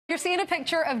You're seeing a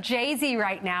picture of Jay-Z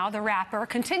right now, the rapper,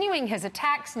 continuing his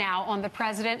attacks now on the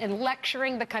president and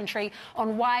lecturing the country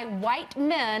on why white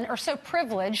men are so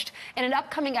privileged in an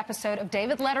upcoming episode of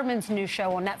David Letterman's new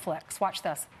show on Netflix. Watch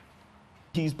this.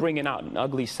 He's bringing out an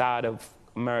ugly side of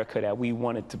America that we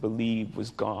wanted to believe was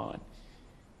gone.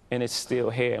 And it's still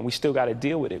here, and we still got to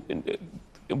deal with it. And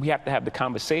we have to have the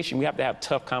conversation. We have to have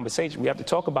tough conversation. We have to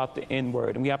talk about the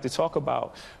N-word, and we have to talk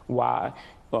about why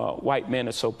white men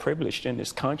are so privileged in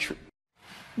this country.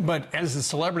 But as a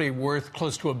celebrity worth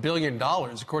close to $1 billion,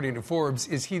 according to Forbes,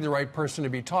 is he the right person to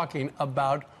be talking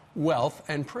about wealth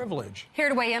and privilege? Here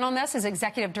to weigh in on this is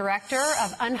Executive Director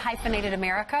of Unhyphenated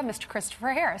America, Mr. Christopher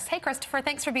Harris. Hey, Christopher,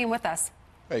 thanks for being with us.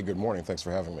 Hey, good morning. Thanks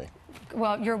for having me.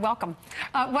 Well, you're welcome.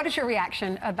 What is your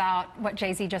reaction about what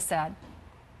Jay-Z just said?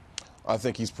 I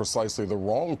think he's precisely the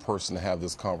wrong person to have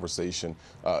this conversation.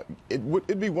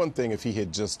 It'd be one thing if he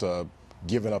had just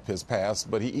given up his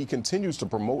past, but he continues to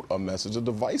promote a message, a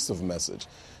divisive message.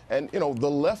 And, you know, the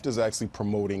left is actually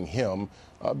promoting him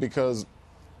because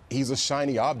he's a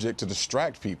shiny object to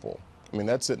distract people. I mean,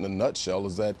 that's it in a nutshell,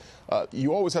 is that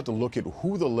you always have to look at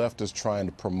who the left is trying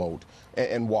to promote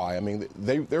and why. I mean,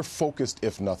 they're focused,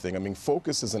 if nothing. I mean,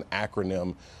 focus is an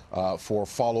acronym for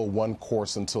follow one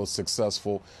course until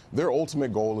successful. Their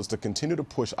ultimate goal is to continue to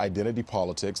push identity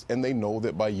politics, and they know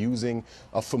that by using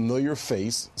a familiar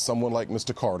face, someone like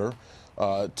Mr. Carter,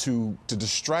 to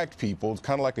distract people,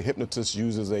 kind of like a hypnotist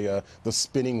uses the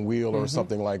spinning wheel or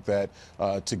something like that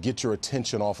to get your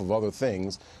attention off of other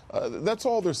things. That's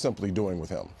all they're simply doing with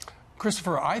him.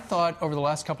 Christopher, I thought over the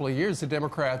last couple of years the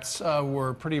Democrats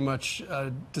were pretty much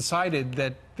decided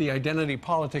that the identity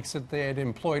politics that they had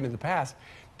employed in the past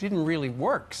didn't really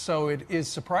work. So it is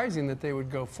surprising that they would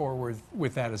go forward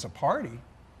with that as a party.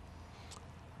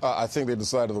 I think they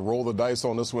decided to roll the dice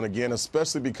on this one again,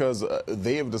 especially because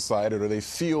they have decided, or they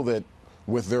feel that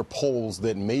with their polls,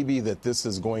 that maybe that this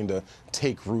is going to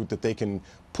take root, that they can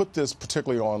put this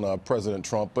particularly on President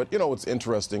Trump. But, you know, what's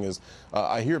interesting is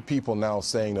I hear people now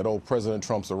saying that, oh, President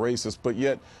Trump's a racist, but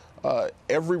yet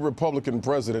every Republican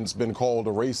president's been called a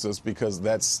racist, because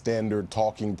that's standard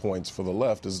talking points for the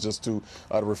left, is just to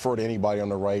refer to anybody on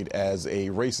the right as a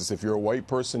racist. If you're a white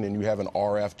person and you have an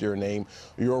R after your name,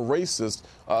 you're a racist.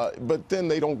 But then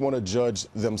they don't want to judge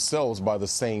themselves by the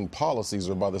same policies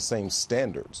or by the same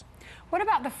standards. What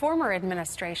about the former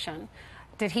administration?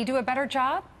 Did he do a better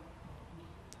job?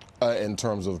 In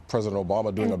terms of President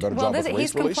Obama doing a better job with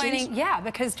race relations? Yeah,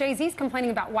 because Jay-Z's complaining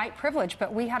about white privilege,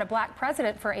 but we had a black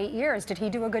president for 8 years. Did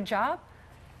he do a good job?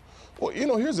 Well, you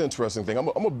know, here's the interesting thing. I'm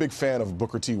a big fan of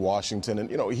Booker T. Washington, and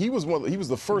you know, he was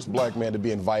the first black man to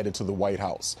be invited to the White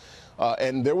House.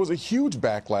 And there was a huge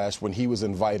backlash when he was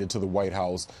invited to the White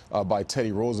House by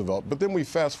Teddy Roosevelt. But then we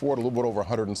fast forward a little bit over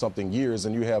 100 and something years,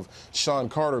 and you have Sean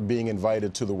Carter being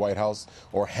invited to the White House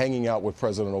or hanging out with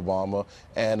President Obama,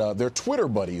 and they're Twitter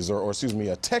buddies, or excuse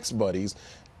me, text buddies,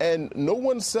 and no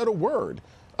one said a word.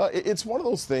 It's one of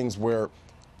those things where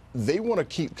they want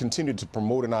to continue to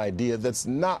promote an idea that's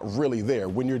not really there.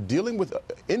 When you're dealing with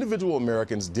individual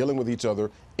Americans dealing with each other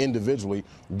individually,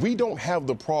 we don't have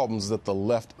the problems that the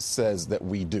left says that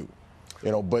we do.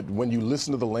 You know, but when you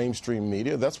listen to the lamestream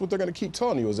media, that's what they're going to keep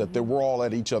telling you, is that we're all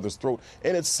at each other's throat,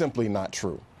 and it's simply not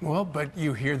true. Well, but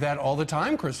you hear that all the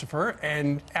time, Christopher,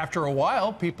 and after a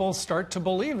while, people start to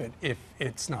believe it if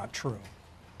it's not true.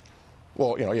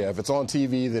 Well, you know, yeah, if it's on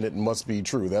TV, then it must be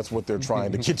true. That's what they're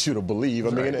trying to get you to believe. I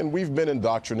mean, and we've been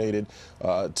indoctrinated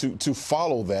to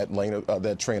follow that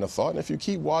that train of thought. And if you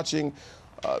keep watching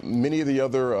many of the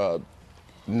other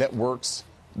networks,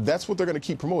 that's what they're going to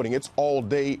keep promoting. It's all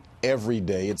day, every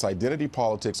day. It's identity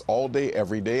politics all day,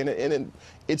 every day. And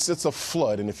it's a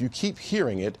flood. And if you keep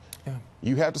hearing it,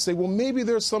 you have to say, well, maybe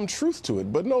there's some truth to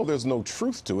it. But no, there's no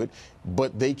truth to it.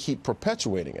 But they keep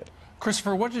perpetuating it.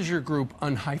 Christopher, what does your group,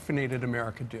 Unhyphenated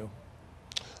America, do?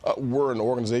 We're an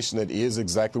organization that is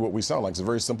exactly what we sound like. It's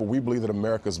very simple. We believe that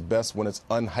America's best when it's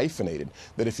unhyphenated,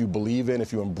 that if you believe in,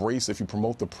 if you embrace, if you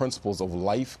promote the principles of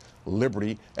life,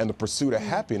 liberty, and the pursuit of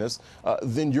happiness,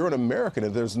 then you're an American,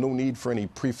 and there's no need for any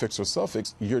prefix or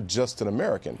suffix. You're just an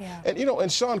American. Yeah. And, you know,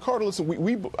 and Sean Carter, listen,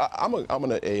 I'm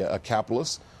a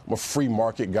capitalist. I'm a free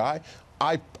market guy.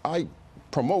 I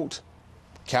promote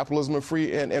capitalism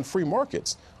and free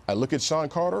markets. I look at Sean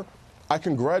Carter, I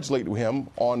congratulate him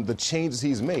on the changes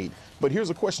he's made. But here's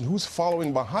a question, who's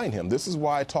following behind him? This is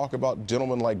why I talk about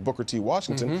gentlemen like Booker T.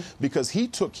 Washington, because he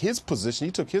took his position,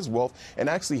 he took his wealth, and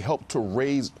actually helped to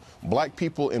raise black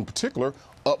people in particular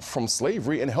up from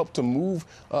slavery and helped to move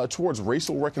towards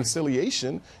racial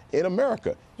reconciliation in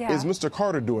America. Yeah. Is Mr.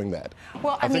 Carter doing that?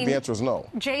 Well, I think the answer is no.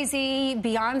 Jay-Z,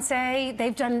 Beyonce,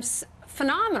 they've done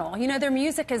phenomenal. You know, their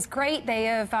music is great. They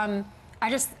have,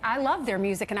 I love their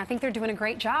music, and I think they're doing a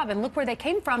great job. And look where they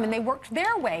came from, and they worked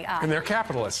their way up. And they're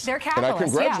capitalists. They're And capitalists. I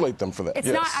congratulate them for that. It's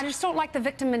Yes. not. I just don't like the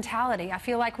victim mentality. I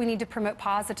feel like we need to promote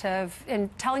positive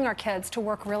and telling our kids to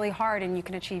work really hard, and you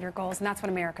can achieve your goals. And that's what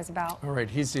America's about. All right,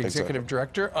 he's the executive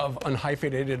director of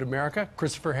Unhyphenated America,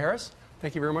 Christopher Harris.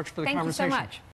 Thank you very much for the conversation. Thank you so much.